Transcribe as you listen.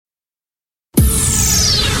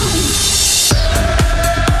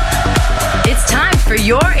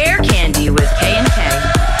your Air Candy with K&K.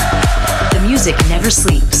 The music never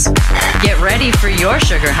sleeps. Get ready for your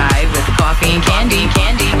sugar high with coffee and candy.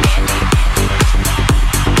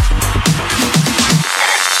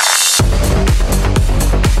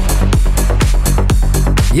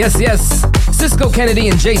 Yes. Cisco Kennedy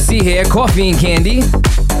and JC here, Coffee and Candy.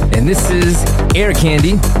 And this is Air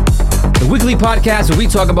Candy, the weekly podcast where we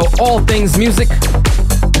talk about all things music.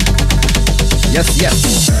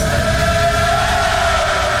 Yes.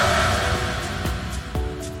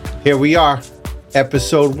 Here we are,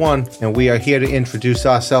 episode 1, and we are here to introduce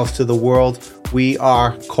ourselves to the world. We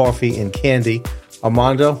are Coffee and Candy.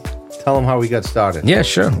 Armando, tell them how we got started. Yeah,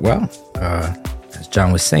 sure. Well, as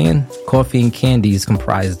John was saying, Coffee and Candy is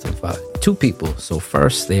comprised of two people. So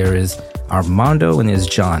first there is Armando and there's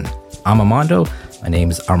John. I'm Armando. My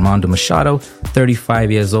name is Armando Machado,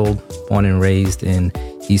 35 years old, born and raised in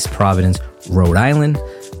East Providence, Rhode Island.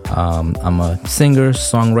 I'm a singer,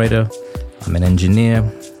 songwriter. I'm an engineer, I'm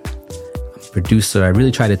a producer. I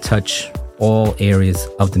really try to touch all areas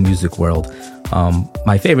of the music world.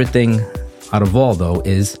 My favorite thing out of all, though,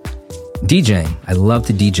 is DJing. I love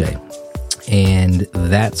to DJ. And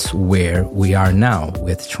that's where we are now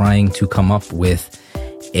with trying to come up with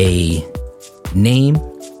a name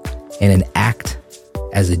and an act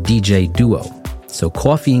as a DJ duo. So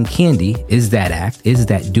Coffee and Candy is that act, is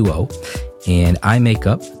that duo. And I make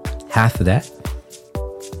up half of that.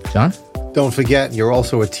 John? Don't forget, you're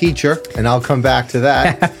also a teacher, and I'll come back to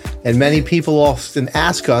that. And many people often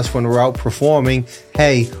ask us when we're out performing,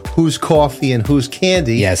 hey, who's Coffee and who's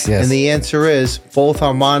Candy? Yes. And the answer is both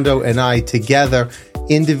Armando and I together,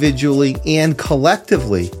 individually and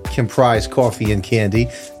collectively, comprise Coffee and Candy.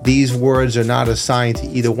 These words are not assigned to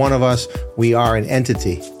either one of us. We are an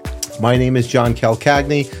entity. My name is John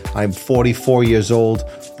Calcagni. I'm 44 years old,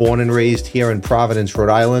 born and raised here in Providence, Rhode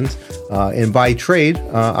Island. And by trade,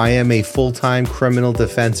 I am a full-time criminal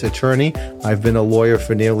defense attorney. I've been a lawyer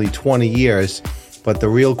for nearly 20 years. But the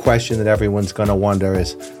real question that everyone's going to wonder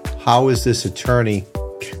is, how is this attorney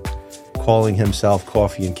calling himself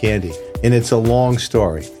Coffee and Candy? And it's a long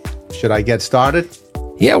story. Should I get started?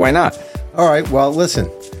 Yeah, why not? All right, well, listen.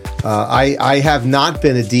 I have not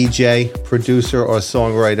been a DJ, producer, or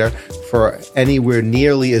songwriter for anywhere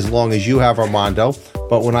nearly as long as you have, Armando.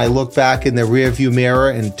 But when I look back in the rearview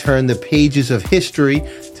mirror and turn the pages of history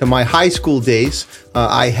to my high school days,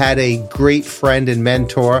 I had a great friend and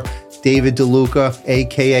mentor, David DeLuca,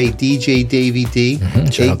 a.k.a. DJ Davey D,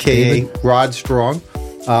 a.k.a. Rod Strong,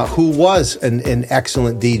 who was an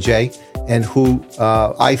excellent DJ and who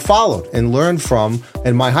I followed and learned from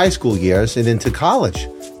in my high school years and into college.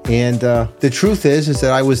 And the truth is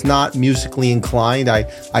that I was not musically inclined.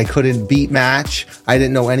 I couldn't beat match. I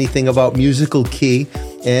didn't know anything about musical key.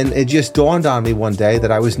 And it just dawned on me one day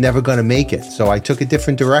that I was never going to make it. So I took a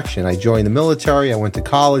different direction. I joined the military. I went to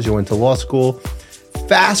college. I went to law school.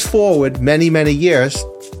 Fast forward many, many years,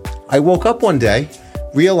 I woke up one day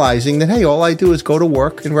realizing that, hey, all I do is go to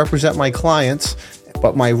work and represent my clients.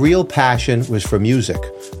 But my real passion was for music.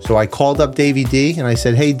 So I called up Davey D and I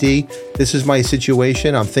said, hey, D, this is my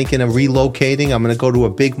situation. I'm thinking of relocating. I'm going to go to a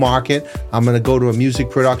big market. I'm going to go to a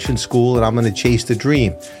music production school and I'm going to chase the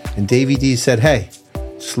dream. And Davey D said, hey,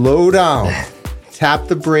 slow down. Tap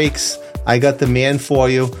the brakes. I got the man for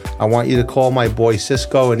you. I want you to call my boy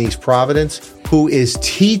Cisco in East Providence, who is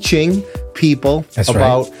teaching people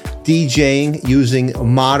about DJing using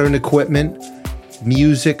modern equipment,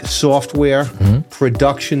 music software,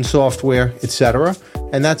 production software, etc.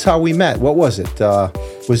 And that's how we met. What was it?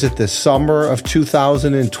 Was it the summer of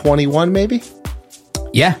 2021, maybe?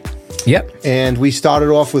 Yeah. Yep. And we started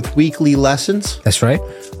off with weekly lessons. That's right.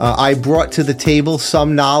 I brought to the table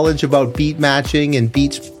some knowledge about beat matching and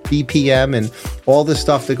beats, BPM, and all the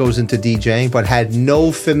stuff that goes into DJing, but had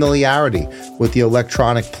no familiarity with the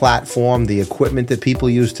electronic platform, the equipment that people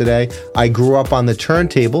use today. I grew up on the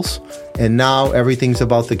turntables, and now everything's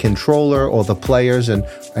about the controller or the players, and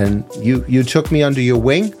you took me under your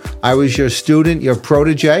wing. I was your student, your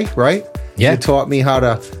protege, right? Yeah. You taught me how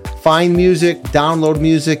to find music, download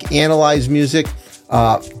music, analyze music,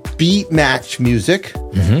 beat match music.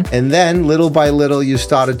 And then little by little, you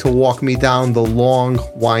started to walk me down the long,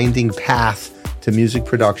 winding path to music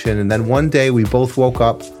production. And then one day we both woke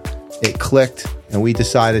up, it clicked, and we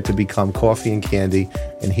decided to become Coffee and Candy.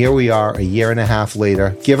 And here we are a year and a half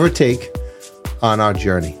later, give or take, on our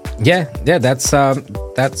journey. Yeah, that's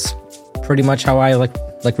pretty much how I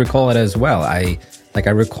like recall it as well. I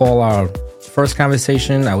recall our first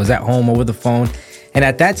conversation. I was at home over the phone. And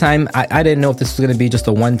at that time, I didn't know if this was going to be just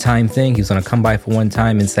a one-time thing. He was going to come by for one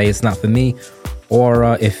time and say it's not for me,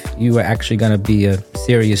 or if you were actually going to be a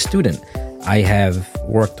serious student. I have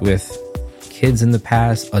worked with kids in the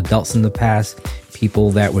past, adults in the past,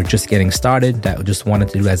 people that were just getting started, that just wanted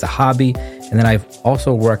to do it as a hobby. And then I've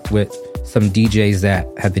also worked with some DJs that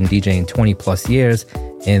have been DJing 20 plus years,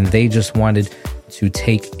 and they just wanted to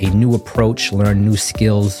take a new approach, learn new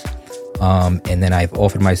skills. And then I've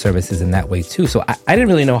offered my services in that way too. So I didn't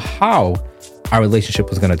really know how our relationship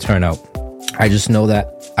was going to turn out. I just know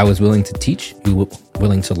that I was willing to teach,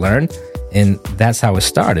 willing to learn, and that's how it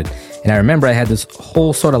started. And I remember I had this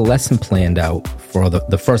whole sort of lesson planned out for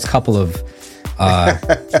the first couple of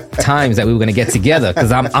times that we were going to get together,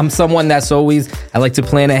 because I'm someone that's always, I like to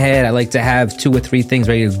plan ahead. I like to have 2 or 3 things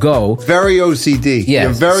ready to go. Very OCD. Yeah.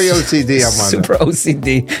 You're very OCD, Armando. Super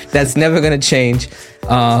OCD. That's never going to change.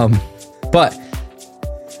 But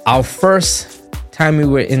our first time we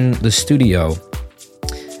were in the studio,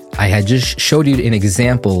 I had just showed you an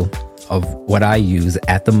example of what I use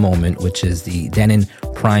at the moment, which is the Denon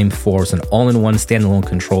Prime 4. It's an all-in-one standalone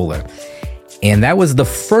controller. And that was the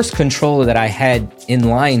first controller that I had in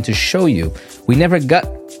line to show you. We never got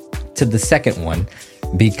to the second one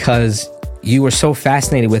because you were so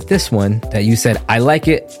fascinated with this one that you said, I like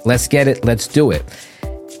it, let's get it, let's do it.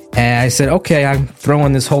 And I said, okay, I'm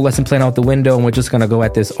throwing this whole lesson plan out the window and we're just going to go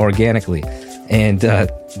at this organically. And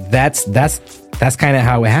that's kind of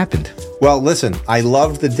how it happened. Well, listen, I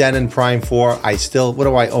love the Denon Prime 4. I still, what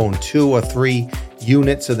do I own? 2 or 3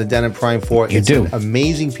 units of the Denon Prime 4. It's an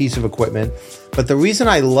amazing piece of equipment. But the reason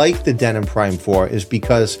I like the Denon Prime 4 is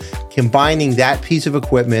because combining that piece of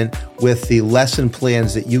equipment with the lesson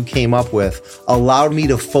plans that you came up with allowed me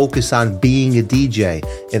to focus on being a DJ.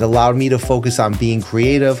 It allowed me to focus on being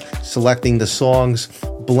creative, selecting the songs,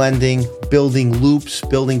 blending, building loops,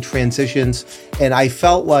 building transitions. And I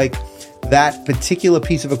felt like that particular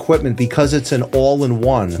piece of equipment, because it's an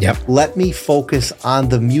all-in-one, let me focus on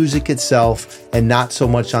the music itself and not so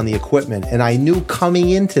much on the equipment. And I knew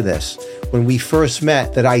coming into this, when we first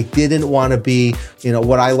met, that I didn't want to be,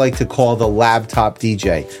 what I like to call the laptop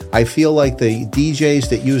DJ. I feel like the DJs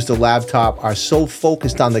that use the laptop are so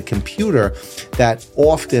focused on the computer that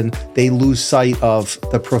often they lose sight of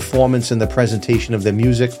the performance and the presentation of the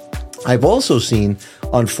music. I've also seen,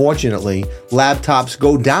 unfortunately, laptops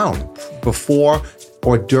go down before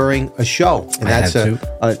or during a show. And that's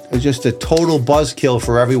just a total buzzkill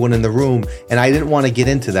for everyone in the room. And I didn't want to get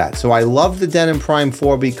into that. So I love the Denon Prime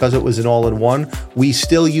 4 because it was an all-in-one. We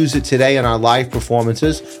still use it today in our live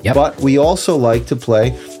performances. But we also like to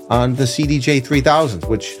play on the CDJ 3000s,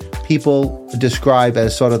 which people describe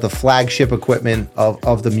as sort of the flagship equipment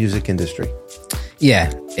of the music industry.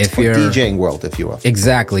 Yeah, if or you're DJing world, if you will.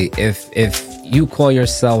 Exactly. If you call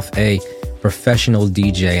yourself a professional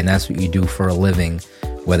DJ and that's what you do for a living,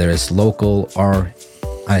 whether it's local or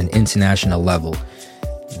on an international level,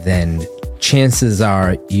 then chances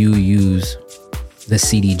are you use the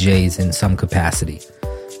CDJs in some capacity.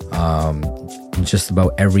 Just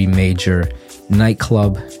about every major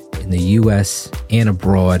nightclub in the US and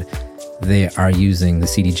abroad, they are using the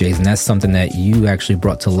CDJs, and that's something that you actually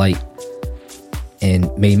brought to light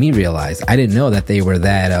and made me realize. I didn't know that they were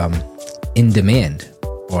that in demand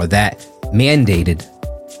or that mandated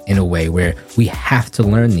in a way where we have to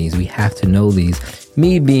learn these, we have to know these.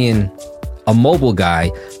 Me being a mobile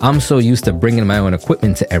guy, I'm so used to bringing my own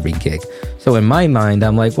equipment to every gig. So in my mind,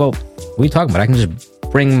 I'm like, well, what are you talking about? I can just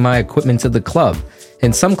bring my equipment to the club.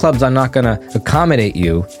 And some clubs are not going to accommodate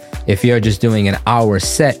you if you're just doing an hour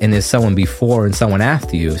set and there's someone before and someone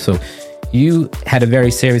after you. So you had a very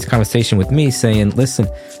serious conversation with me saying, listen,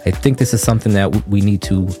 I think this is something that we need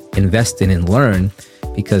to invest in and learn,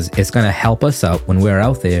 because it's going to help us out when we're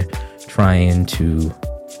out there trying to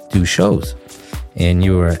do shows. And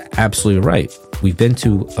you were absolutely right. We've been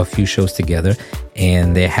to a few shows together,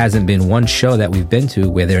 and there hasn't been one show that we've been to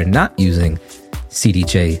where they're not using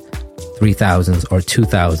CDJ 3000s or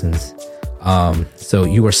 2000s. So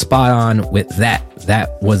you were spot on with that.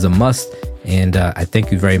 That was a must. And I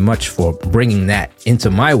thank you very much for bringing that into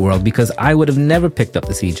my world, because I would have never picked up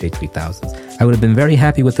the CDJ 3000s. I would have been very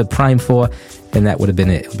happy with the Prime 4, and that would have been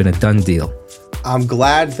a done deal. I'm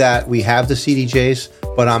glad that we have the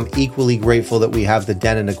CDJs, but I'm equally grateful that we have the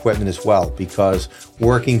Denon equipment as well, because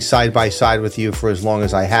working side by side with you for as long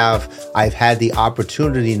as I have, I've had the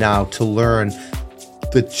opportunity now to learn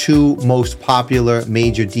the 2 most popular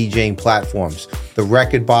major DJing platforms, the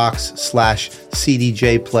Rekordbox /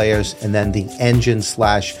 CDJ players, and then the Engine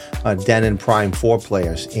 / Denon Prime 4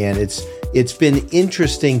 players. And it's been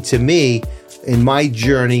interesting to me in my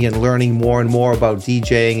journey and learning more and more about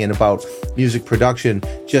DJing and about music production,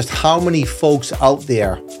 just how many folks out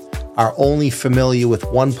there are only familiar with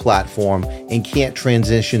one platform and can't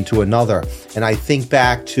transition to another. And I think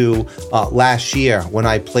back to last year when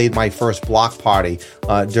I played my first block party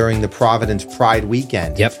during the Providence Pride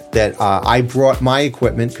weekend. Yep. That I brought my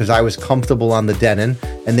equipment because I was comfortable on the Denon,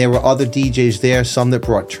 and there were other DJs there, some that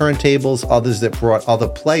brought turntables, others that brought other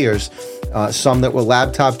players, some that were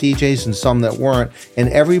laptop DJs and some that weren't. And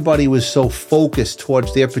everybody was so focused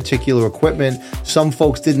towards their particular equipment. Some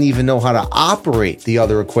folks didn't even know how to operate the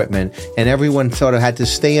other equipment, and everyone sort of had to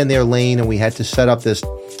stay in their lane, and we had to set up this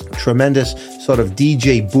tremendous sort of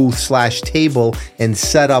DJ booth / table and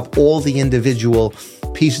set up all the individual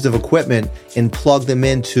pieces of equipment and plug them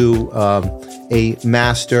into a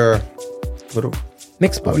master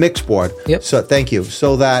mixboard. Yep. So thank you.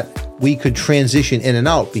 So that we could transition in and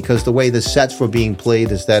out, because the way the sets were being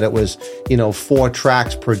played is that it was, 4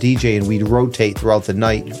 tracks per DJ, and we'd rotate throughout the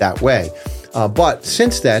night that way. But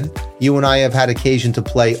since then, you and I have had occasion to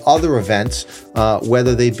play other events,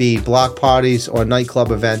 whether they be block parties or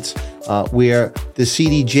nightclub events, where the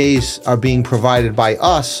CDJs are being provided by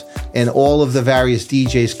us, and all of the various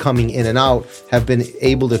DJs coming in and out have been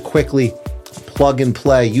able to quickly plug and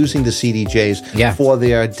play using the CDJs for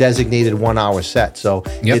their designated 1-hour set. So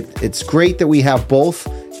it's great that we have both,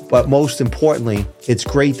 but most importantly, it's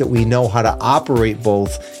great that we know how to operate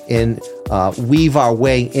both and weave our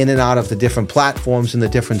way in and out of the different platforms and the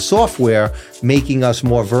different software, making us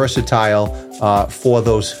more versatile for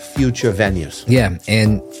those future venues. Yeah,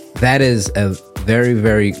 and that is a very,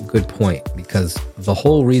 very good point, because the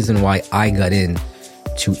whole reason why I got in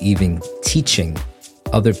to even teaching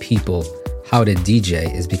other people how to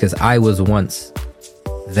DJ is because I was once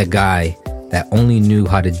the guy that only knew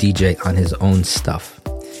how to DJ on his own stuff.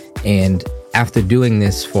 And after doing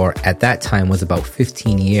this for, at that time, was about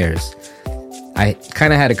 15 years, I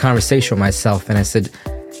kind of had a conversation with myself, and I said,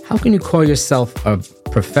 how can you call yourself a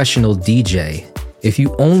professional DJ if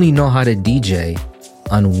you only know how to DJ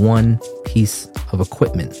on one piece of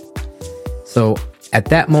equipment? So at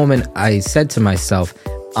that moment, I said to myself,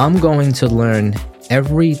 I'm going to learn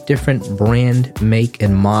every different brand, make,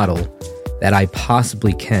 and model that I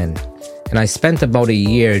possibly can. And I spent about a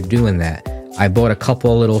year doing that. I bought a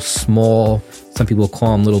couple of little small, some people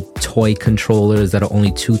call them little toy controllers that are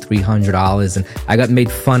only $200-$300, and I got made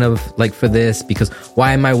fun of for this, because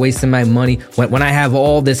why am I wasting my money when I have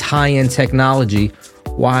all this high-end technology?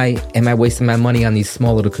 Why am I wasting my money on these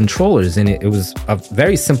small little controllers? And it was a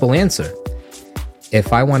very simple answer.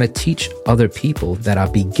 If I want to teach other people that are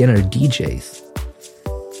beginner DJs,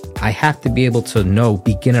 I have to be able to know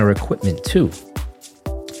beginner equipment too.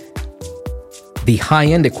 The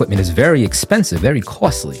high-end equipment is very expensive, very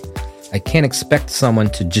costly. I can't expect someone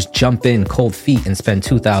to just jump in cold feet and spend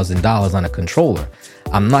 $2,000 on a controller.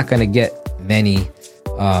 I'm not going to get many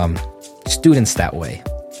students that way.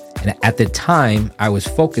 And at the time, I was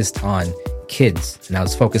focused on kids, and I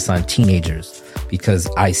was focused on teenagers, because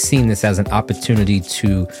I seen this as an opportunity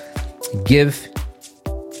to give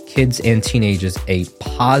kids and teenagers a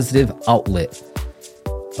positive outlet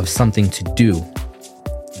of something to do.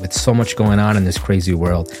 With so much going on in this crazy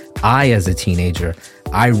world, I, as a teenager,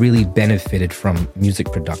 I really benefited from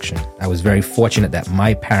music production. I was very fortunate that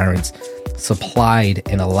my parents supplied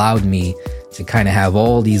and allowed me to kind of have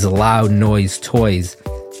all these loud noise toys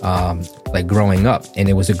growing up. And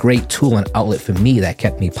it was a great tool and outlet for me that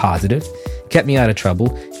kept me positive, kept me out of trouble,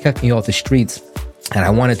 kept me off the streets. And I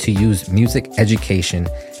wanted to use music education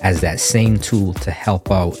as that same tool to help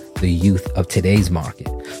out the youth of today's market.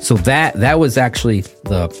 So that was actually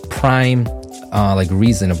the prime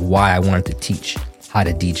reason of why I wanted to teach how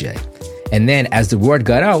to DJ. And then as the word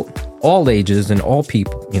got out, all ages and all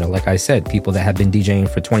people, like I said, people that have been DJing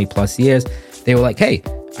for 20 plus years, they were like, hey,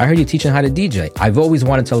 I heard you teaching how to DJ. I've always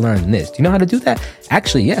wanted to learn this. Do you know how to do that?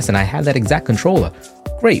 Actually, yes. And I have that exact controller.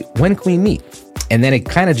 Great. When can we meet? And then it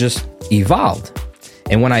kind of just evolved.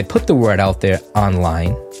 And when I put the word out there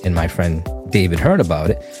online, and my friend David heard about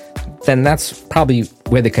it, then that's probably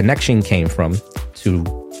where the connection came from to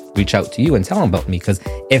reach out to you and tell him about me. Because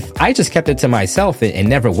if I just kept it to myself and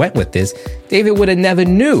never went with this, David would have never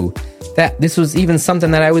knew that this was even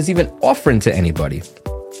something that I was even offering to anybody.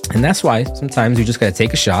 And that's why sometimes you just got to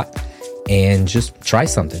take a shot and just try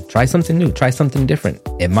something new, try something different.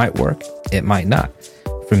 It might work, it might not.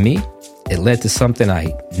 For me, it led to something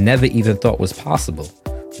I never even thought was possible,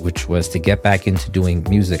 which was to get back into doing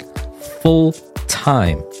music full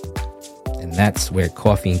time. And that's where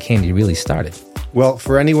Coffee and Candy really started. Well,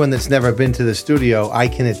 for anyone that's never been to the studio, I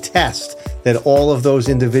can attest that all of those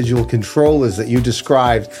individual controllers that you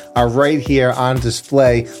described are right here on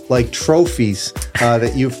display like trophies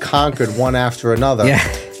that you've conquered one after another.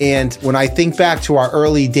 Yeah. And when I think back to our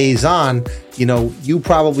early days on, you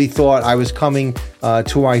probably thought I was coming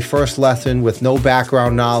to my first lesson with no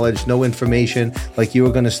background knowledge, no information, like you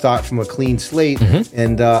were going to start from a clean slate.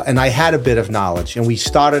 And I had a bit of knowledge, and we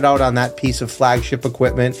started out on that piece of flagship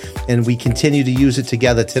equipment, and we continue to use it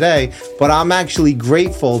together today. But I'm actually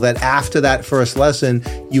grateful that after that first lesson,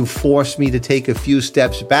 you forced me to take a few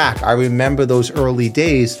steps back. I remember those early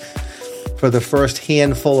days. For the first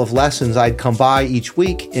handful of lessons, I'd come by each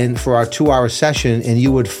week and for our 2-hour session, and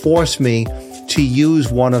you would force me to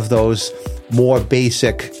use one of those more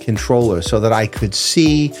basic controllers so that I could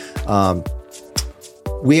see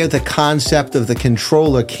where the concept of the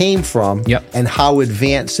controller came from, and how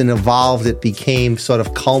advanced and evolved it became, sort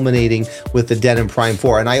of culminating with the Denon Prime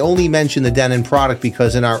 4. And I only mention the Denon product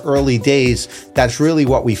because in our early days, that's really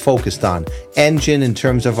what we focused on. Engine in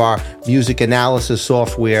terms of our music analysis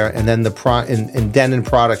software, and then the Denon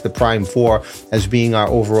product, the Prime 4, as being our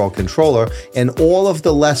overall controller. And all of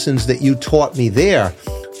the lessons that you taught me there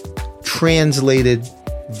translated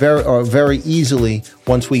very easily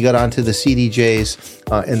once we got onto the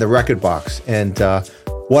CDJs in the record box. And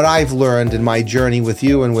what I've learned in my journey with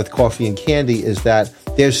you and with Coffee and Candy is that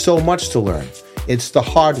there's so much to learn. It's the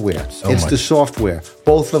hardware, the software,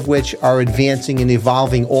 both of which are advancing and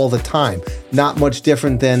evolving all the time. Not much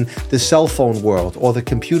different than the cell phone world or the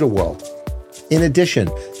computer world. In addition,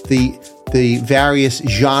 the various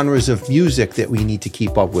genres of music that we need to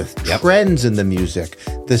keep up with, trends in the music,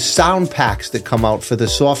 the sound packs that come out for the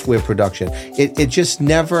software production. It just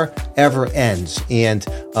never, ever ends. And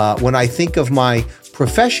when I think of my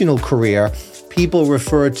professional career, people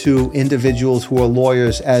refer to individuals who are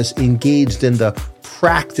lawyers as engaged in the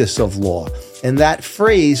practice of law. And that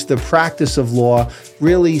phrase, the practice of law,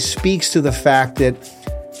 really speaks to the fact that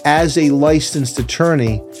as a licensed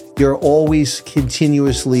attorney, you're always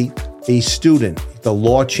continuously a student. The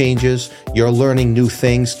law changes, you're learning new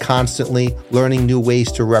things constantly, learning new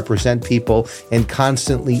ways to represent people, and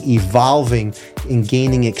constantly evolving and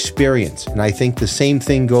gaining experience. And I think the same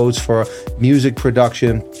thing goes for music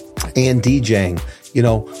production and DJing.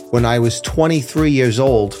 When I was 23 years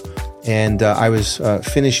old and I was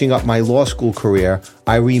finishing up my law school career,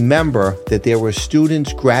 I remember that there were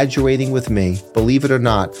students graduating with me, believe it or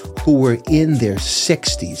not, who were in their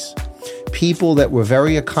 60s. People that were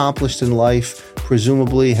very accomplished in life,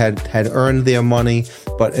 presumably had earned their money,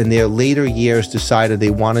 but in their later years decided they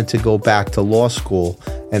wanted to go back to law school.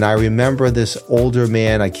 And I remember this older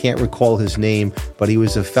man, I can't recall his name, but he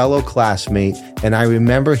was a fellow classmate. And I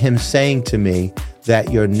remember him saying to me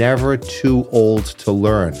that you're never too old to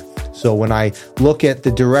learn. So when I look at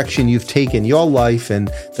the direction you've taken your life and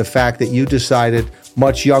the fact that you decided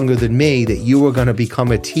much younger than me that you were going to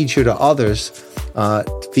become a teacher to others,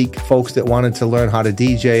 folks that wanted to learn how to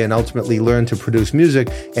DJ and ultimately learn to produce music,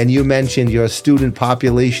 and you mentioned your student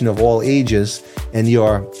population of all ages and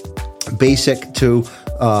your basic to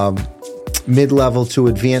mid-level to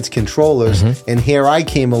advanced controllers. And here I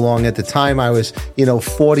came along at the time I was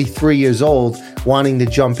 43 years old wanting to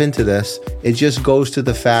jump into this. It just goes to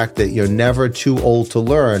the fact that you're never too old to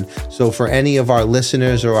learn. So for any of our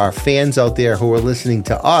listeners or our fans out there who are listening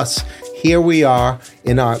to us, here we are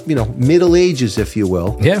in our middle ages, if you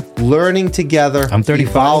will, learning together. I'm 35,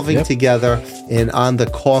 evolving together, and on the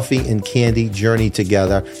Coffee and Candy journey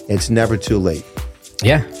together. It's never too late.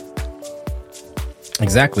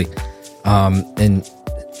 Exactly. And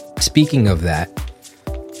speaking of that,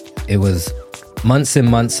 it was months and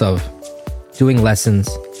months of doing lessons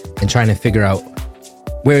and trying to figure out,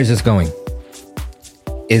 where is this going?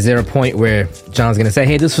 Is there a point where John's going to say,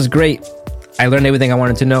 hey, this was great, I learned everything I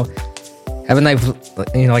wanted to know, have a nice,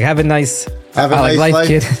 have a nice life,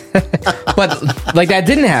 kid. But that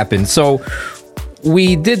didn't happen. So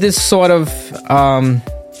we did this sort of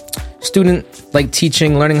student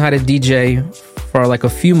teaching, learning how to DJ for a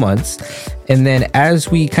few months. And then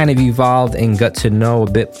as we kind of evolved and got to know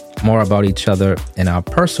a bit more about each other in our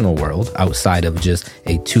personal world, outside of just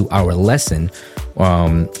a 2-hour lesson,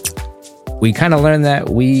 we kind of learned that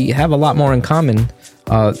we have a lot more in common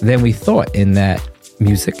than we thought, in that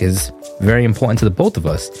music is very important to the both of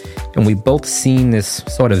us. And we both seen this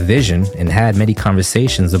sort of vision and had many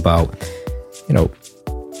conversations about,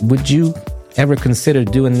 would you ever consider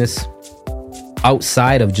doing this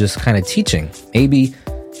outside of just kind of teaching? Maybe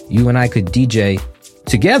you and I could DJ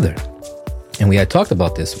together. And we had talked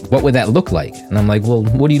about this. What would that look like? And I'm like, well,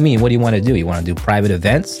 what do you mean? What do you want to do? You want to do private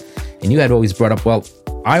events? And you had always brought up, well,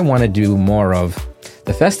 I want to do more of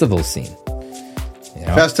the festival scene.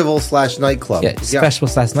 Festival/nightclub.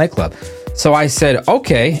 Festival/nightclub. So I said,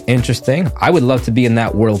 okay, interesting. I would love to be in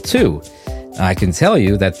that world too. I can tell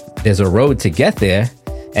you that there's a road to get there.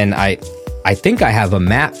 And I think I have a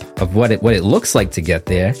map of what it looks like to get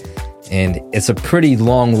there, and it's a pretty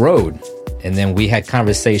long road. And then we had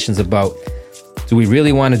conversations about, do we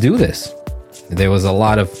really want to do this? There was a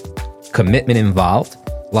lot of commitment involved,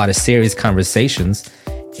 a lot of serious conversations,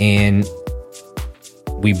 and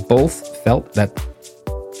we both felt that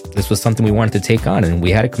this was something we wanted to take on, and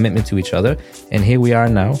we had a commitment to each other, and here we are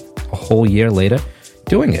now, a whole year later,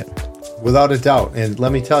 doing it. Without a doubt. And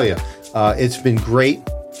let me tell you, it's been great.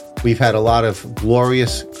 We've had a lot of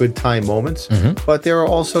glorious, good time moments, but there are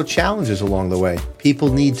also challenges along the way.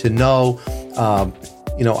 People need to know,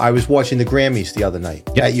 I was watching the Grammys the other night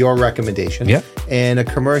at your recommendation, and a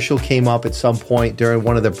commercial came up at some point during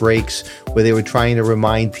one of the breaks where they were trying to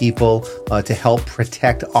remind people to help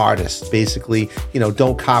protect artists. Basically,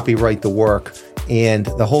 don't copyright the work. And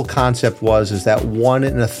the whole concept is that 1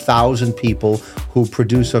 in 1,000 people who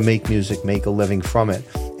produce or make music make a living from it.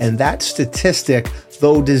 And that statistic,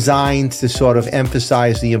 though designed to sort of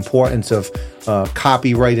emphasize the importance of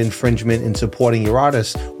copyright infringement in supporting your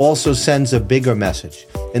artists, also sends a bigger message.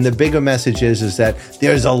 And the bigger message is that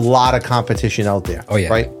there's a lot of competition out there. Oh, yeah.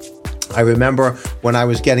 Right? I remember when I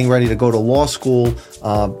was getting ready to go to law school,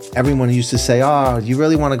 everyone used to say, you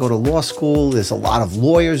really want to go to law school? There's a lot of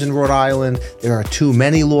lawyers in Rhode Island. There are too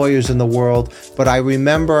many lawyers in the world. But I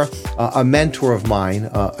remember a mentor of mine,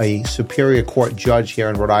 a Superior Court judge here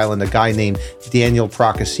in Rhode Island, a guy named Daniel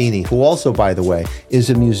Procaccini, who also, by the way, is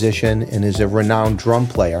a musician and is a renowned drum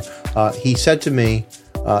player. He said to me,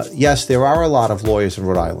 yes, there are a lot of lawyers in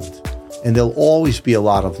Rhode Island, and there'll always be a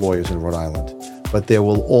lot of lawyers in Rhode Island, but there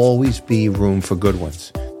will always be room for good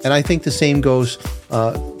ones. And I think the same goes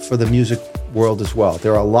for the music world as well.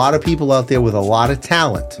 There are a lot of people out there with a lot of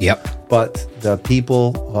talent. Yep. But the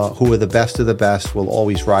people who are the best of the best will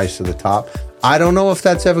always rise to the top. I don't know if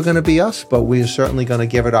that's ever going to be us, but we're certainly going to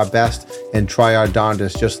give it our best and try our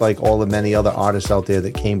darndest, just like all the many other artists out there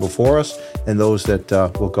that came before us and those that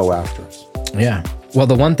will go after us. Yeah. Well,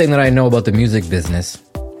 the one thing that I know about the music business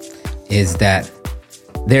is that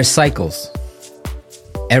there's cycles.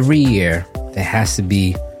 Every year, there has to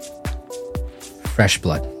be fresh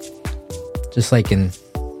blood, just like in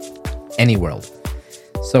any world.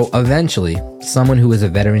 So eventually, someone who is a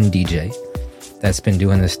veteran DJ that's been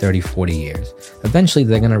doing this 30, 40 years, eventually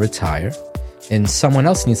they're going to retire, and someone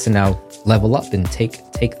else needs to now level up and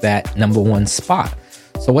take that number one spot.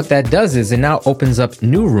 So what that does is it now opens up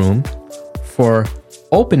new room for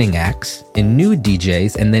opening acts and new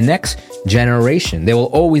DJs and the next generation. There will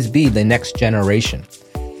always be the next generation.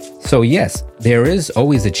 So yes, there is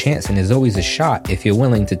always a chance and there's always a shot if you're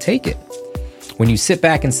willing to take it. When you sit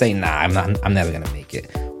back and say, I'm never going to make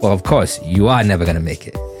it. Well, of course, you are never going to make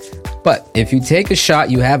it. But if you take a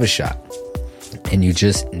shot, you have a shot. And you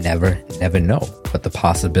just never know what the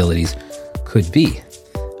possibilities could be.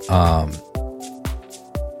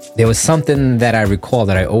 There was something that I recall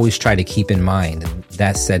that I always try to keep in mind. And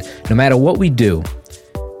that said, no matter what we do,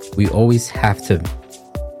 we always have to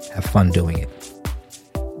have fun doing it.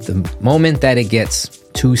 The moment that it gets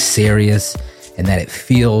too serious and that it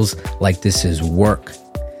feels like this is work,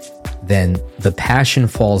 then the passion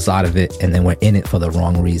falls out of it and then we're in it for the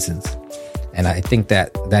wrong reasons. And I think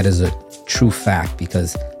that is a true fact,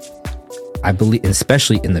 because I believe,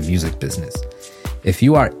 especially in the music business, if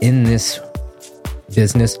you are in this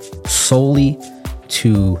business solely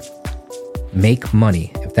to make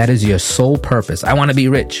money, if that is your sole purpose, I want to be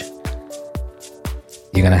rich,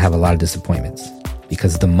 you're going to have a lot of disappointments,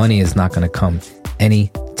 because the money is not going to come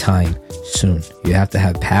anytime soon. You have to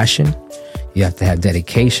have passion, you have to have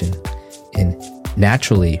dedication, and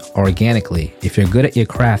naturally, organically, if you're good at your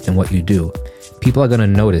craft and what you do, people are going to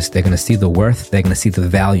notice, they're going to see the worth, they're going to see the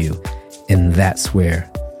value, and that's where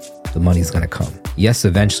the money's going to come. Yes,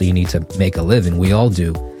 eventually you need to make a living, we all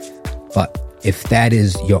do, but if that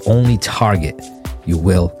is your only target, you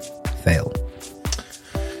will fail.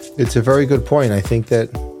 It's a very good point. I think that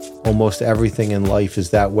almost everything in life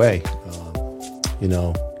is that way.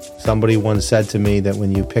 Somebody once said to me that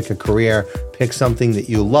when you pick a career, pick something that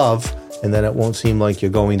you love, and then it won't seem like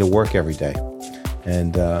you're going to work every day.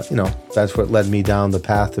 And, that's what led me down the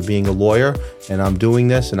path of being a lawyer. And I'm doing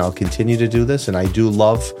this, and I'll continue to do this. And I do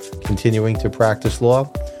love continuing to practice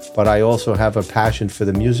law. But I also have a passion for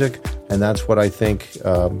the music. And that's what I think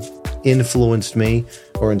influenced me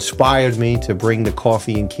or inspired me to bring the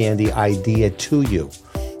Coffee and Candy idea to you.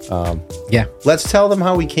 Let's tell them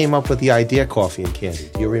how we came up with the idea, Coffee and Candy.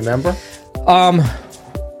 Do you remember?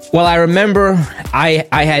 Well, I remember I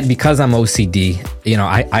had, because I'm OCD, you know,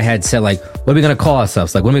 I had said, like, what are we going to call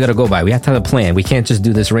ourselves? Like, what are we going to go by? We have to have a plan. We can't just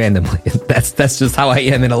do this randomly. That's just how I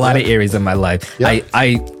am in a lot of areas of my life. Yeah.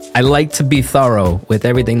 I like to be thorough with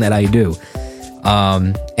everything that I do.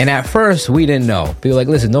 And at first we didn't know. People were like,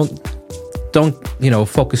 listen, don't, you know,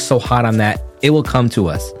 focus so hard on that. It will come to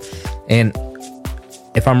us. And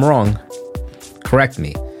if I'm wrong, correct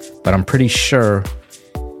me, but I'm pretty sure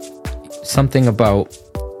something about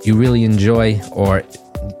you really enjoy, or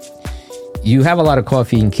you have a lot of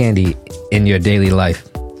coffee and candy in your daily life.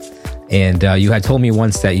 And you had told me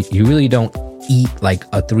once that you really don't eat like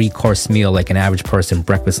a 3-course meal like an average person,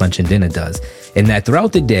 breakfast, lunch, and dinner does. And that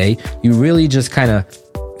throughout the day, you really just kind of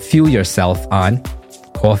fuel yourself on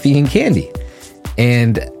coffee and candy.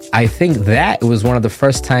 And I think that was one of the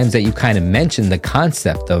first times that you kind of mentioned the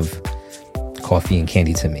concept of coffee and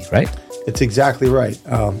candy to me, right? It's exactly right.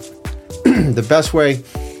 The best way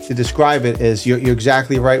to describe it is you're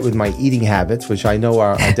exactly right with my eating habits, which I know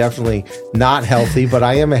are definitely not healthy, but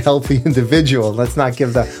I am a healthy individual. Let's not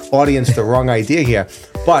give the audience the wrong idea here.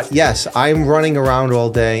 But yes, I'm running around all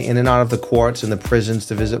day in and out of the courts and the prisons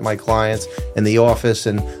to visit my clients in the office,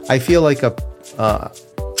 and I feel like a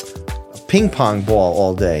ping pong ball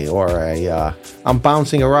all day, or I'm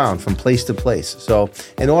bouncing around from place to place. So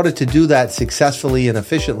in order to do that successfully and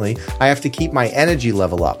efficiently, I have to keep my energy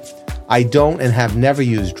level up. I don't and have never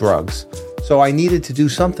used drugs, so I needed to do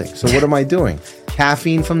something. So what am I doing?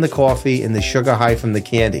 Caffeine from the coffee and the sugar high from the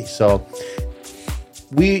candy. So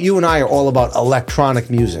you and I are all about electronic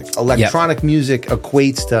music. Electronic music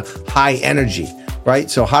equates to high energy,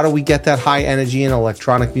 right? So how do we get that high energy in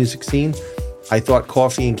electronic music scene? I thought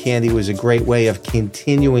coffee and candy was a great way of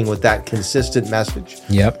continuing with that consistent message.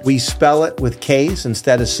 Yep. We spell it with K's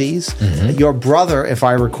instead of C's. Mm-hmm. Your brother, if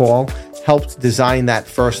I recall, helped design that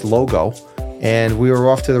first logo, and we were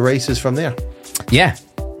off to the races from there. Yeah.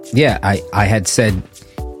 I had said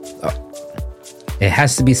it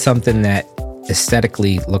has to be something that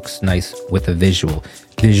aesthetically looks nice with a visual.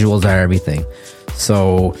 Visuals are everything.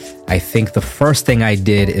 So I think the first thing I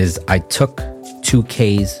did is I took 2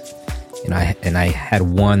 Ks, and I had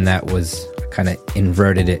one that was kind of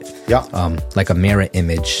inverted it, like a mirror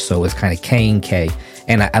image. So it was kind of K and K.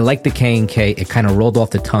 And I like the K and K. It kind of rolled off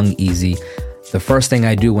the tongue easy. The first thing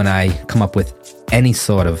I do when I come up with any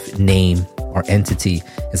sort of name or entity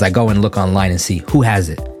is I go and look online and see who has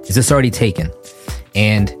it. Is this already taken?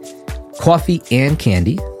 And coffee and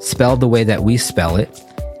candy, spelled the way that we spell it,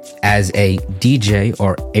 as a DJ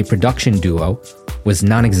or a production duo, was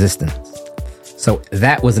non-existent. So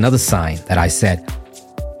that was another sign that I said,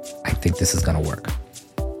 I think this is going to work.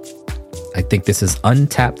 I think this is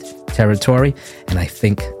untapped territory, and I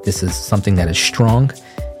think this is something that is strong,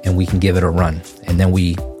 and we can give it a run. And then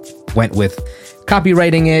we went with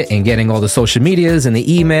copywriting it and getting all the social medias and the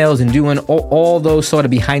emails and doing all those sort of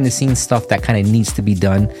behind the scenes stuff that kind of needs to be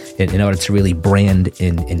done in order to really brand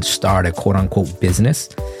and start a quote unquote business.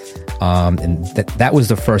 And that was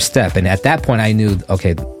the first step. And at that point I knew,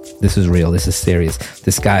 okay, this is real. This is serious.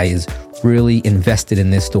 This guy is really invested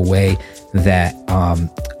in this the way that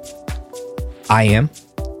I am.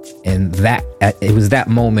 And that it was that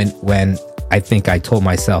moment when I think I told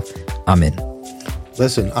myself, I'm in.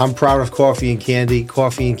 Listen, I'm proud of Coffee and Candy.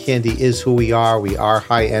 Coffee and Candy is who we are. We are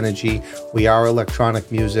high energy. We are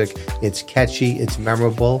electronic music. It's catchy. It's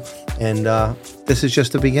memorable. And this is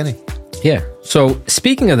just the beginning. Yeah. So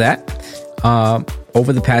speaking of that,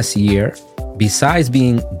 over the past year, besides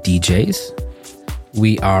being DJs,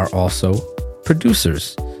 we are also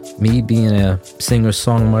producers. Me being a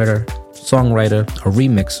singer-songwriter, a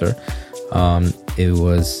remixer, it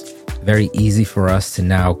was very easy for us to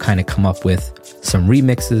now kind of come up with some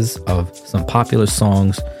remixes of some popular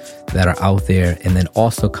songs that are out there, and then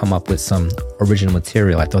also come up with some original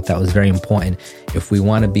material. I thought that was very important. If we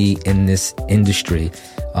want to be in this industry,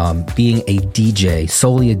 being a DJ,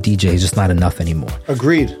 solely a DJ, is just not enough anymore.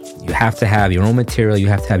 Agreed. You have to have your own material, you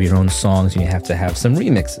have to have your own songs, and you have to have some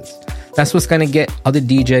remixes. That's what's going to get other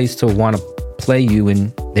DJs to want to play you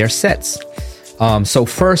in their sets. So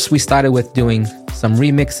first we started with doing some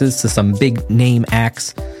remixes to some big name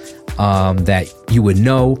acts that you would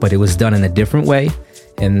know, but it was done in a different way.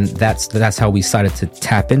 And that's how we started to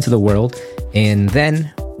tap into the world. And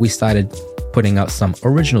then we started putting out some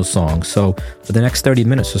original songs. So for the next 30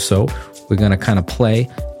 minutes or so, we're going to kind of play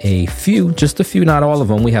just a few, not all of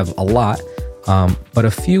them. We have a lot, but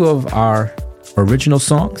a few of our original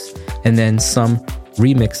songs, and then some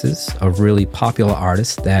remixes of really popular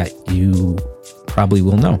artists that you probably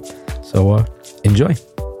will know. So enjoy.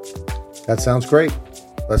 That sounds great.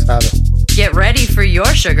 Let's have it. Get ready for your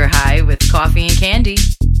sugar high with Coffee and Candy.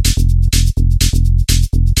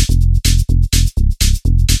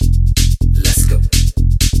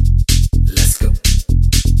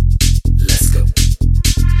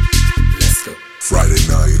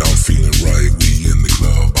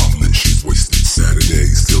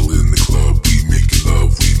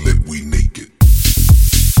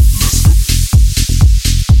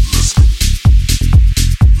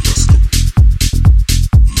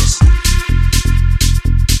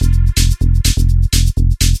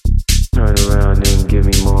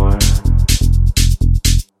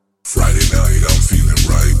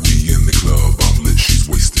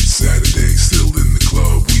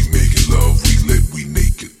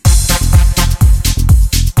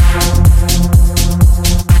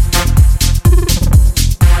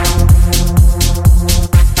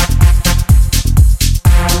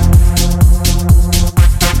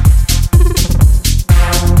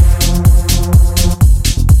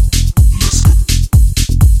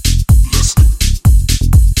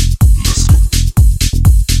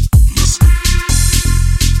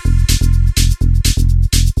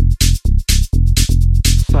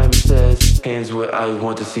 it, I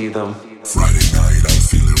want to see them. Friday night, I'm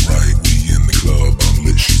feeling right. We in the club, I'm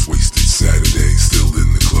lit, she's wasted. Saturday, still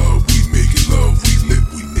in the club. We making love, we lit,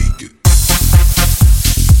 we naked.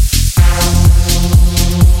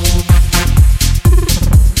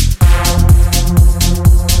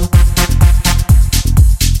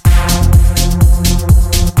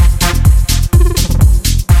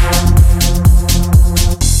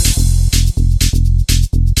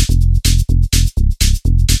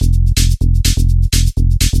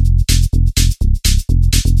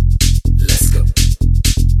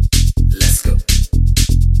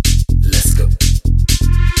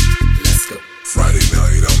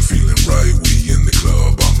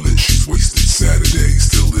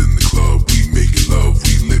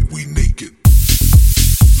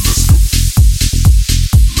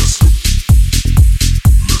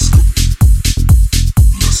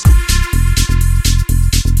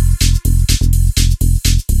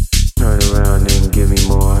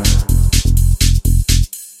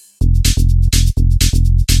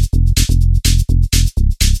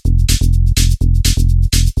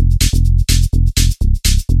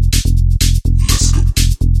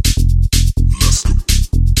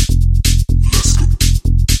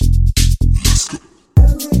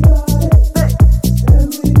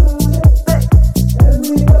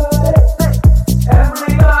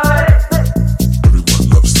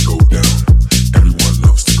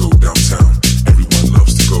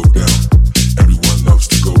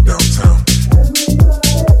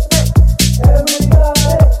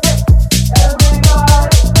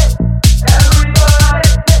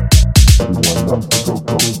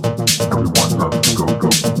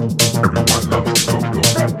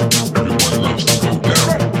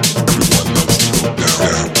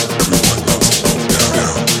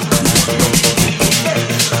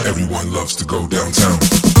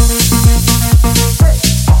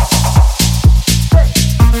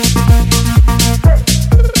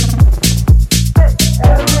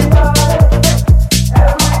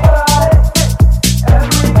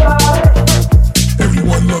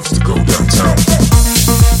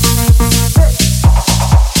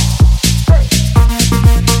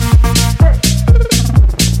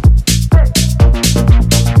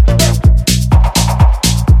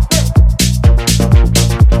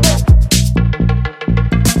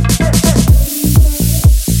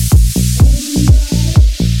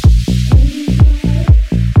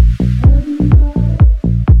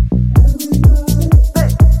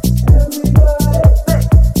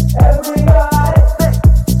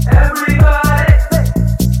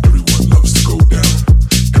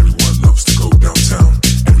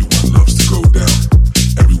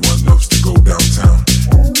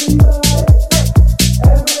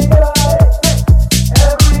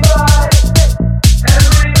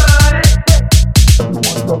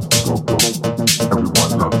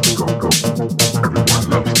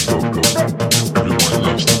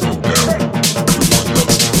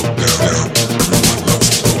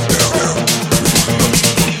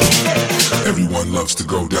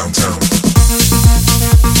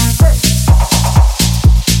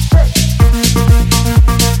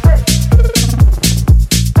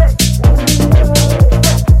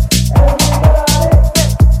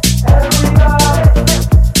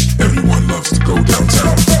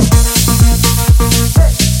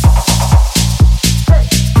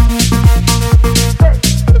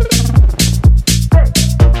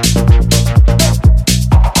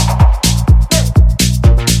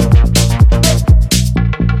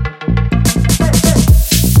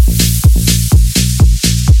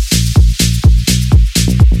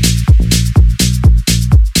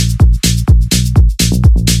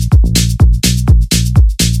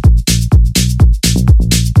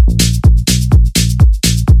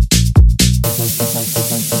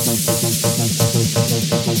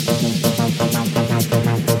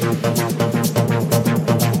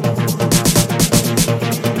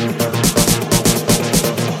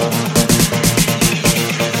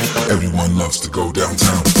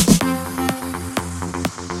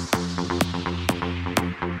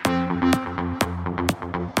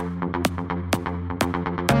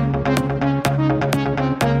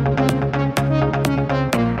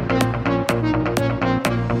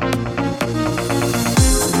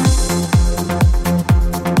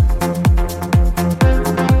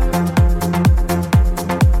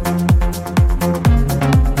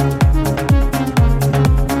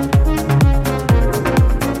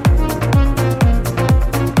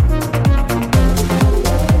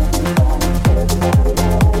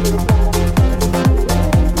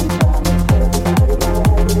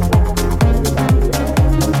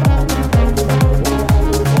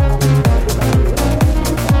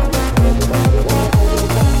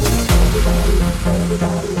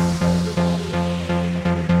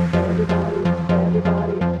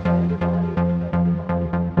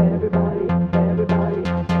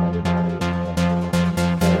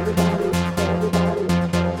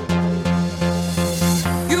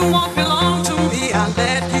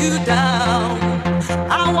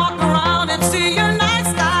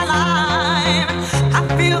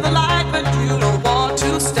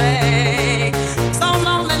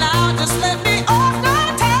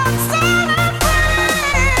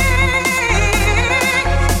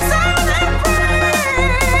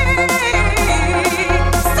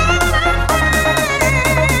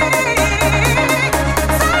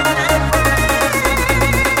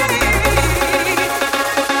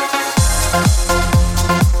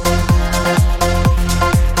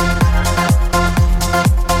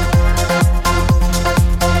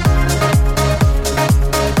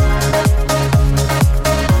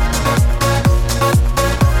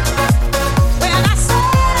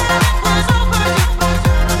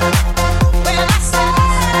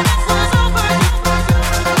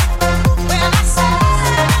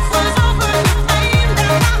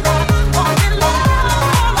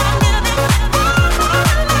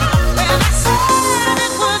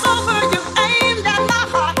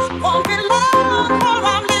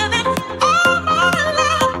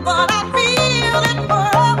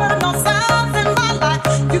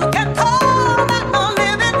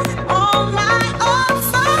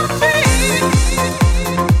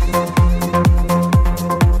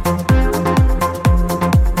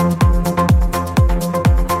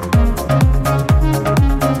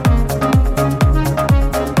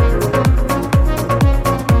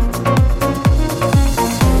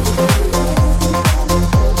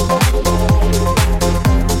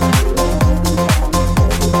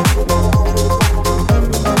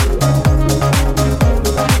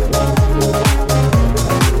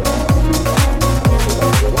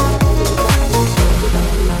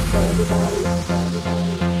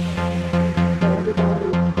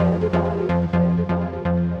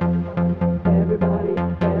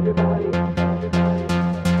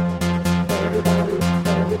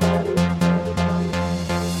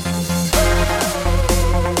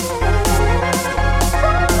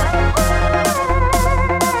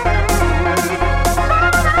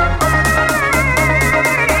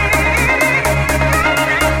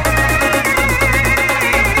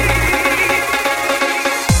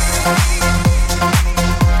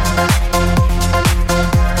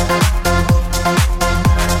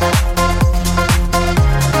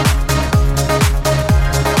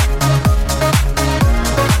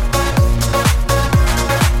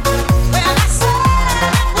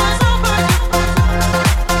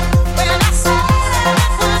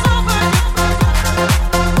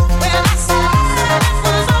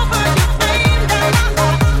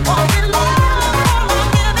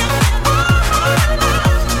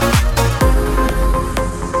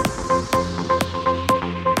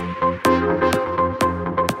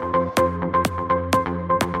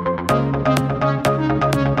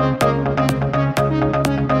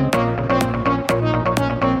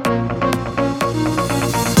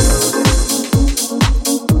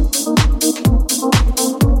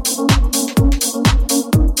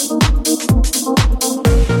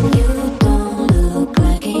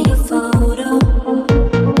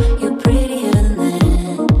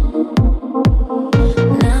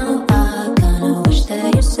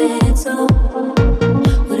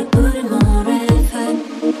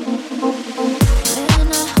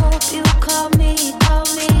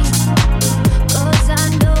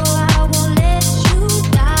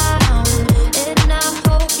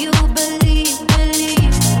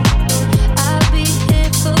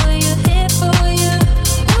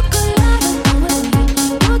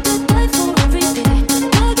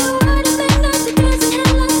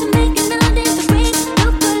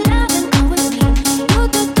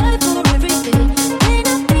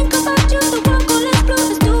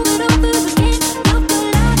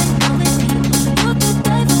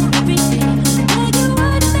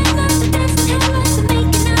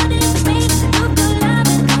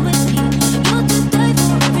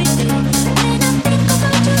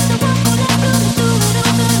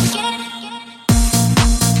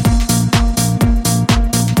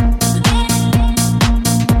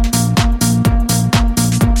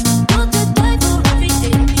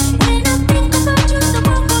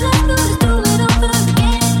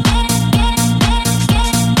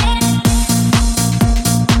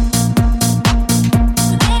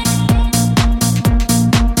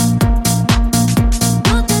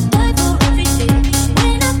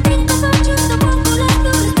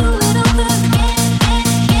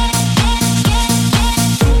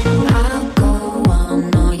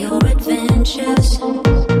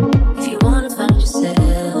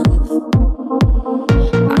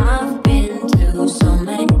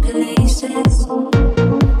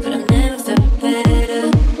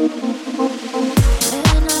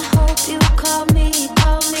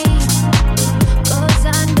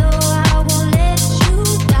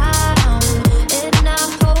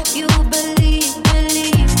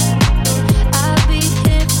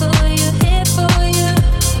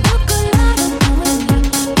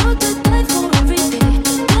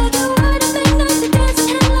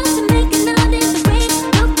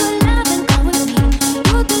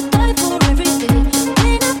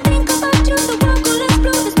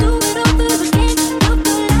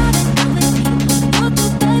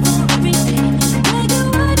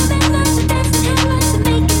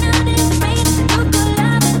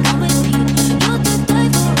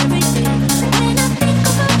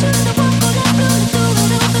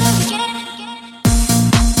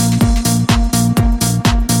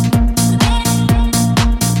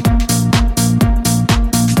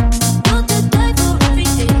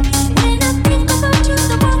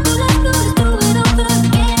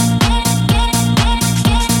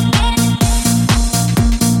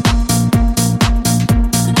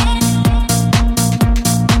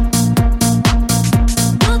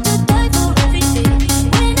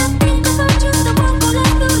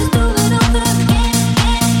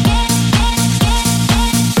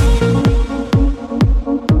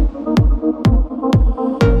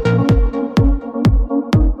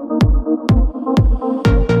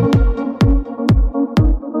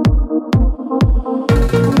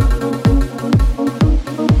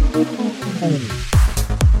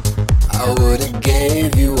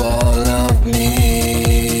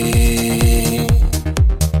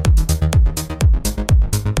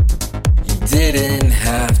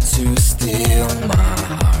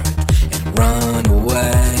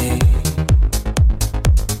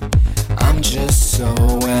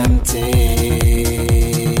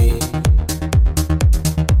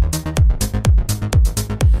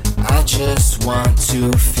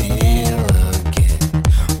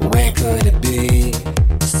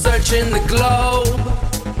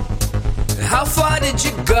 How far did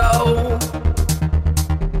you go?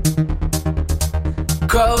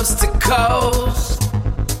 Coast to coast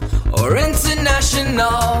or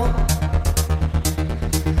international?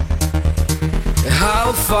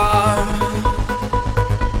 How far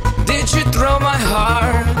did you throw my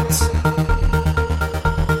heart?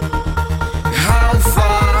 How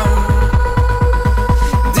far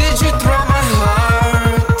did you throw my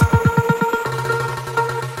heart?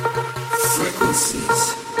 Frequencies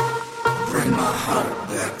bring my heart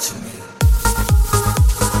back to me.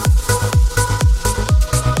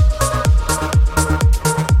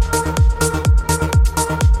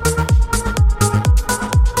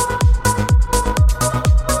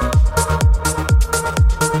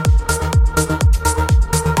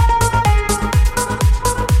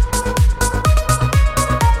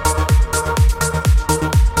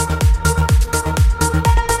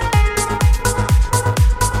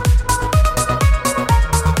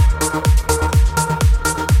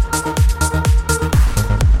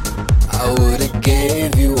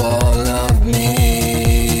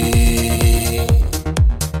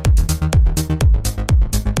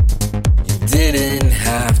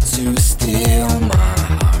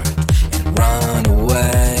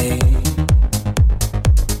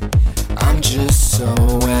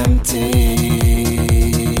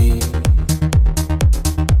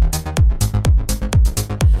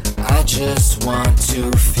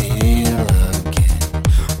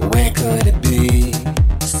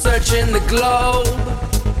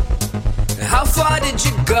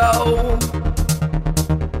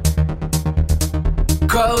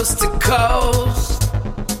 Coast to coast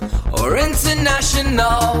or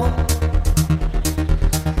international?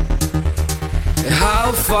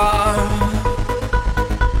 How far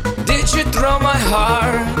did you throw my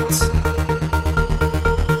heart?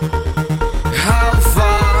 How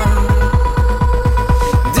far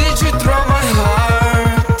did you throw my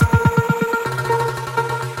heart?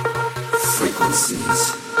 Frequencies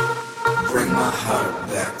bring my heart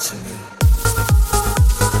back to me.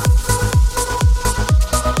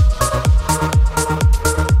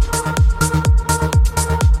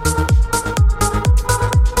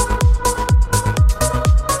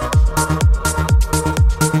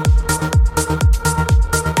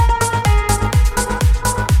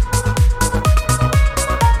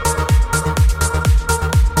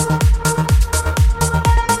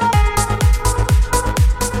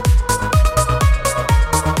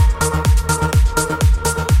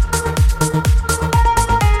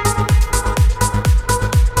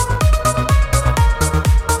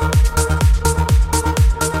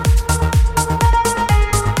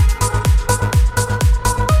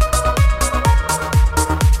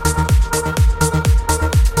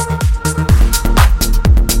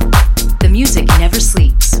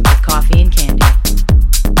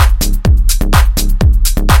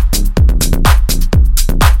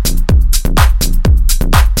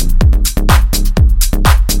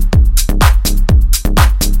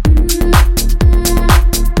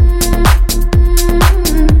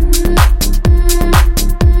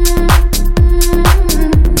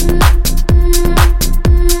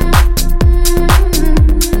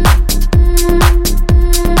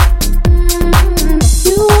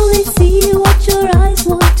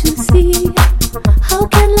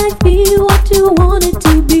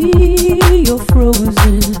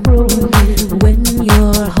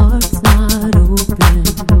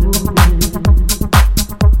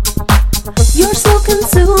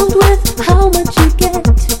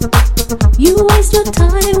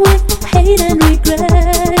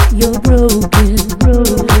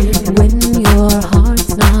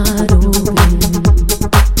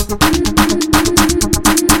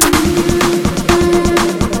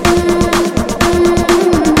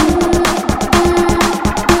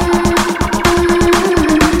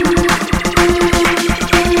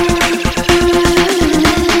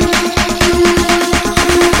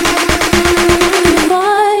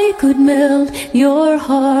 Your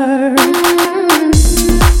heart.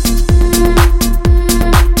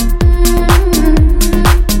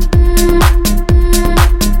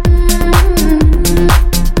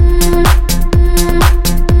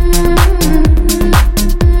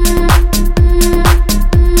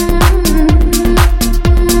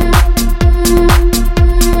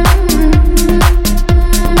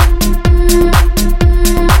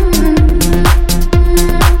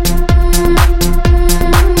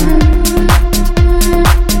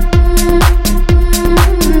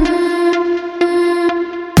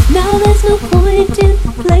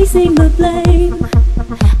 The blame,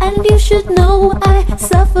 and you should know I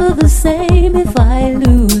suffer the same. If I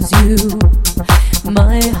lose you,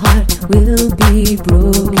 my heart will be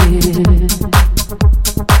broken.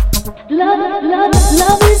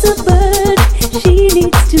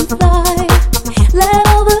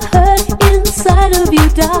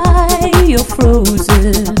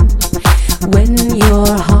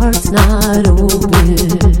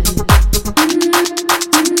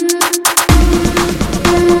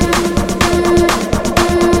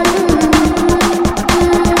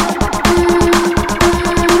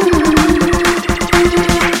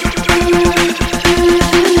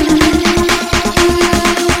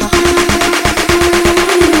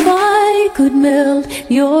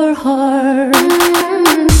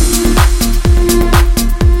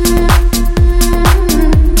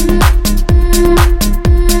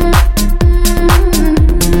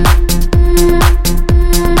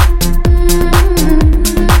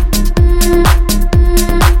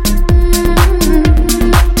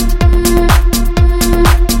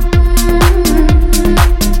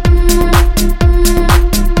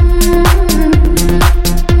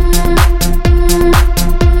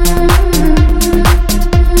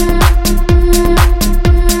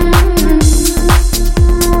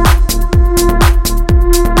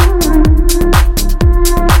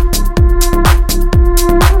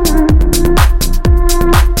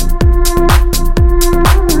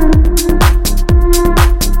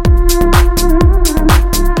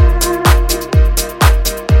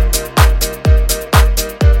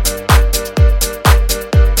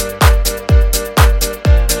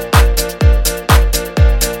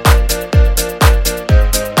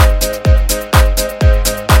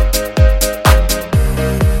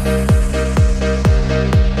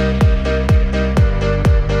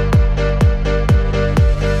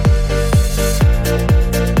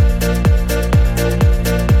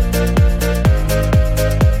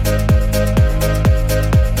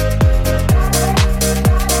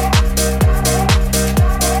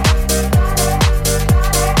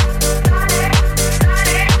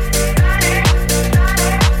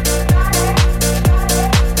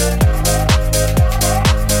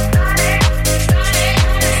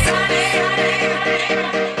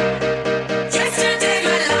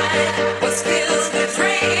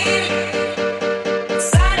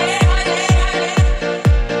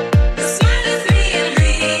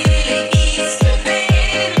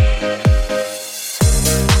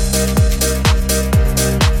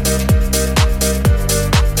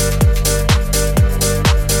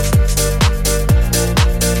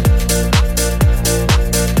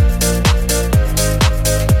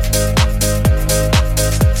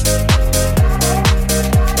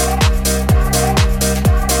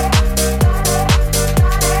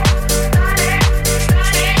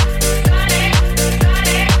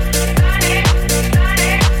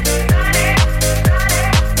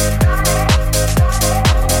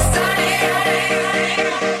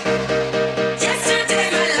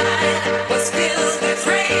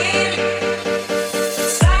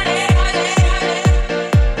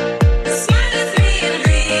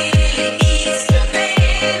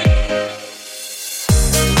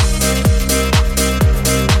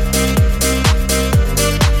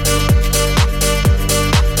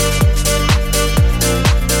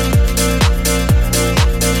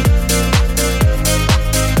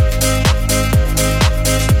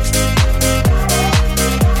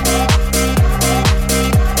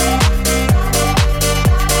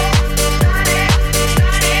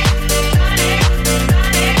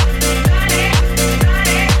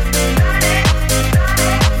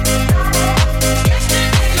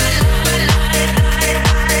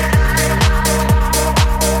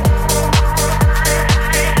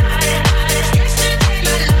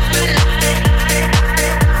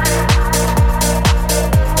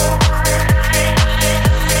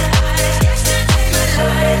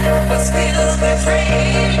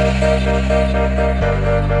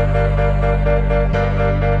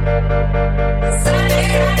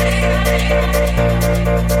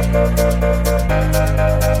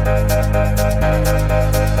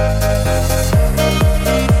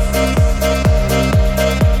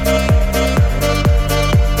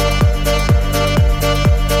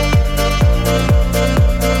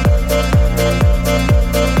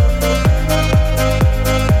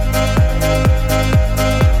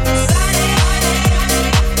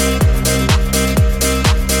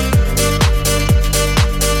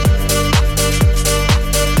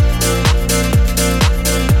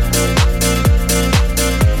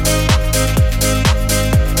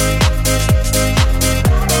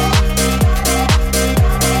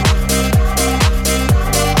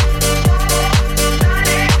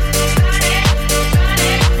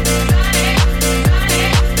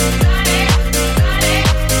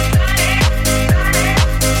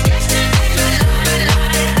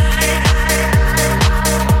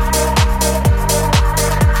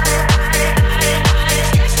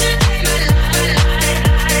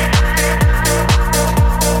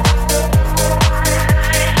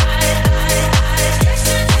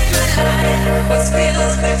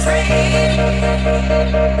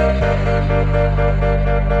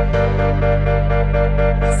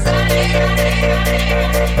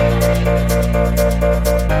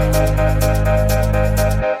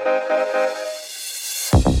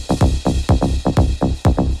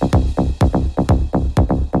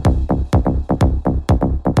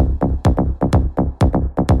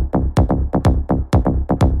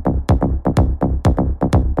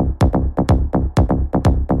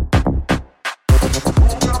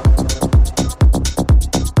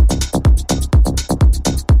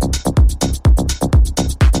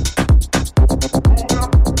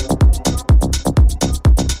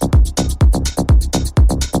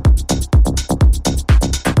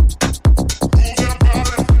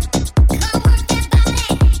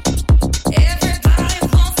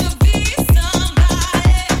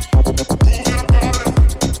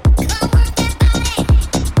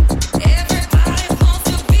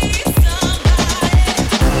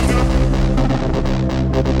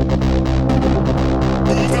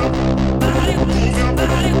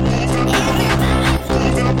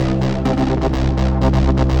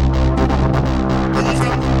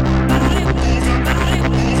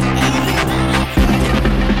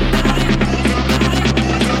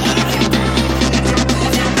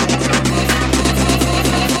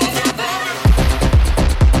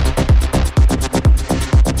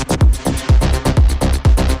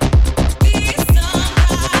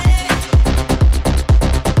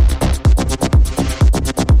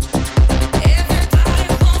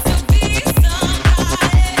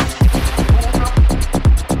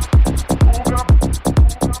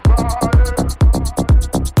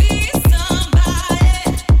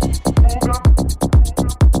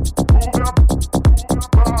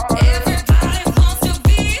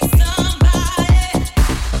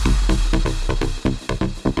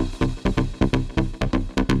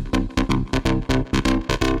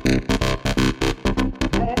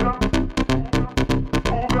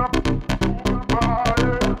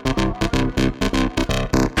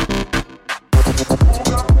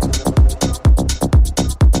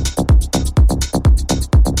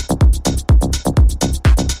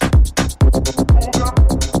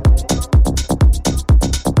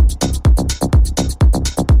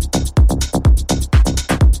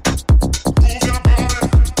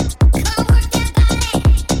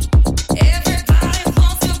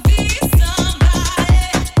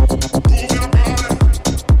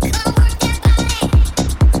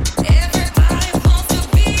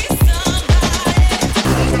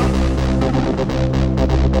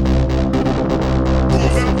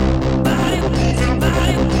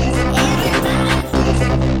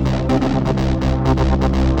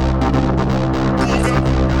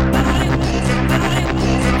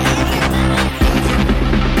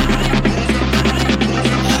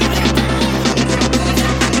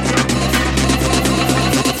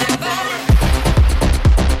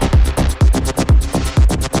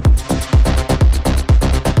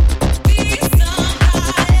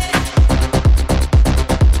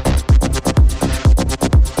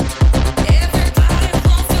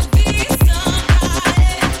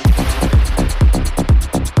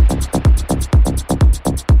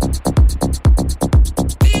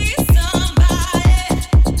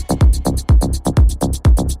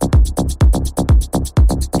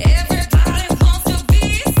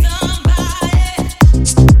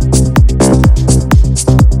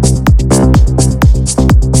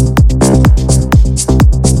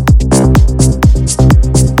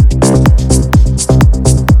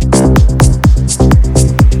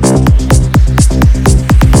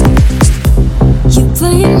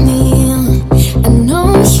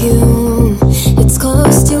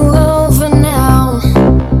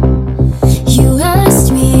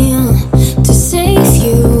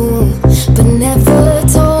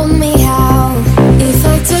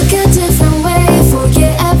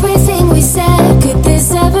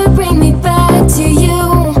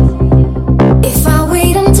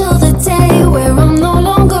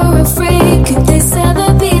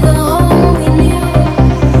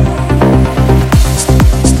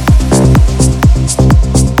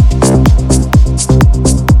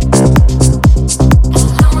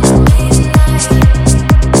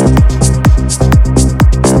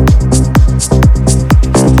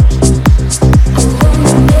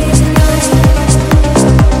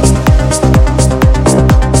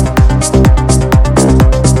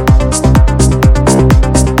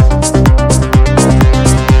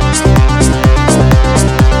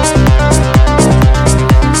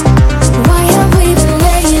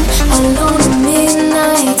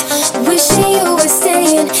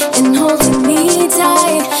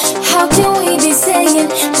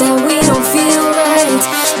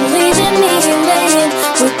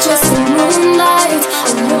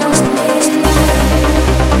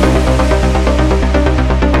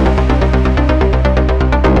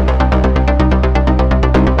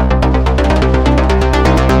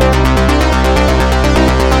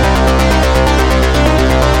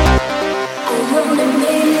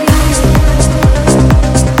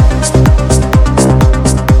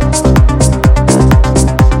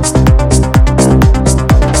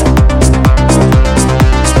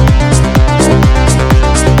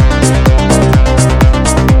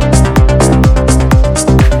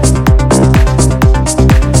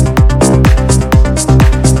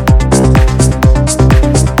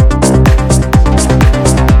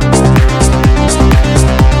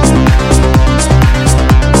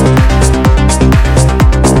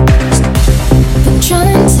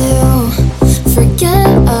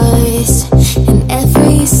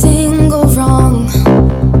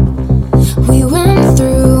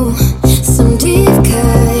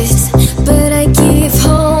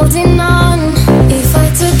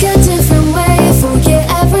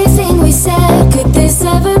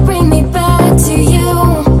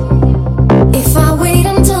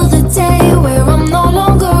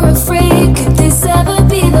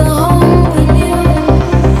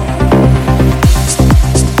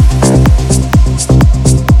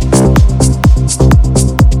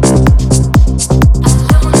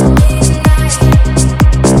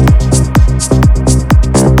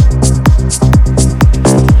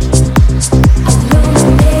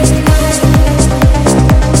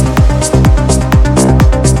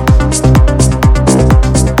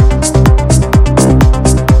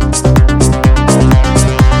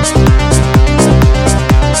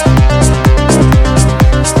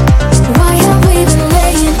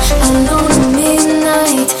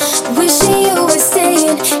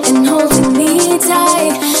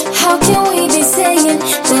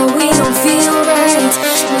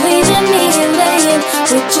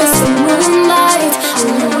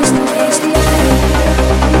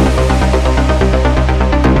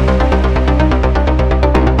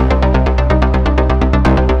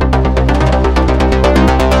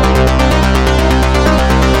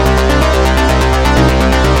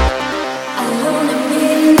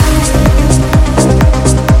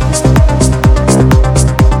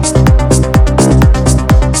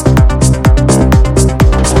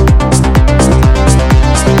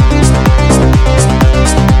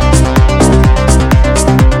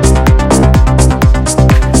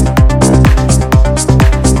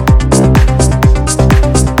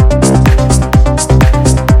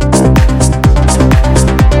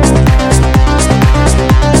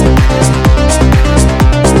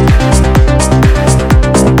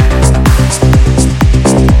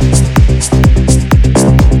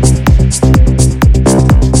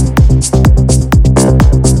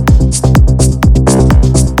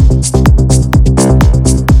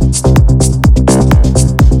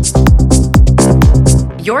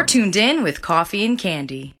 You're tuned in with Coffee and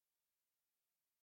Candy.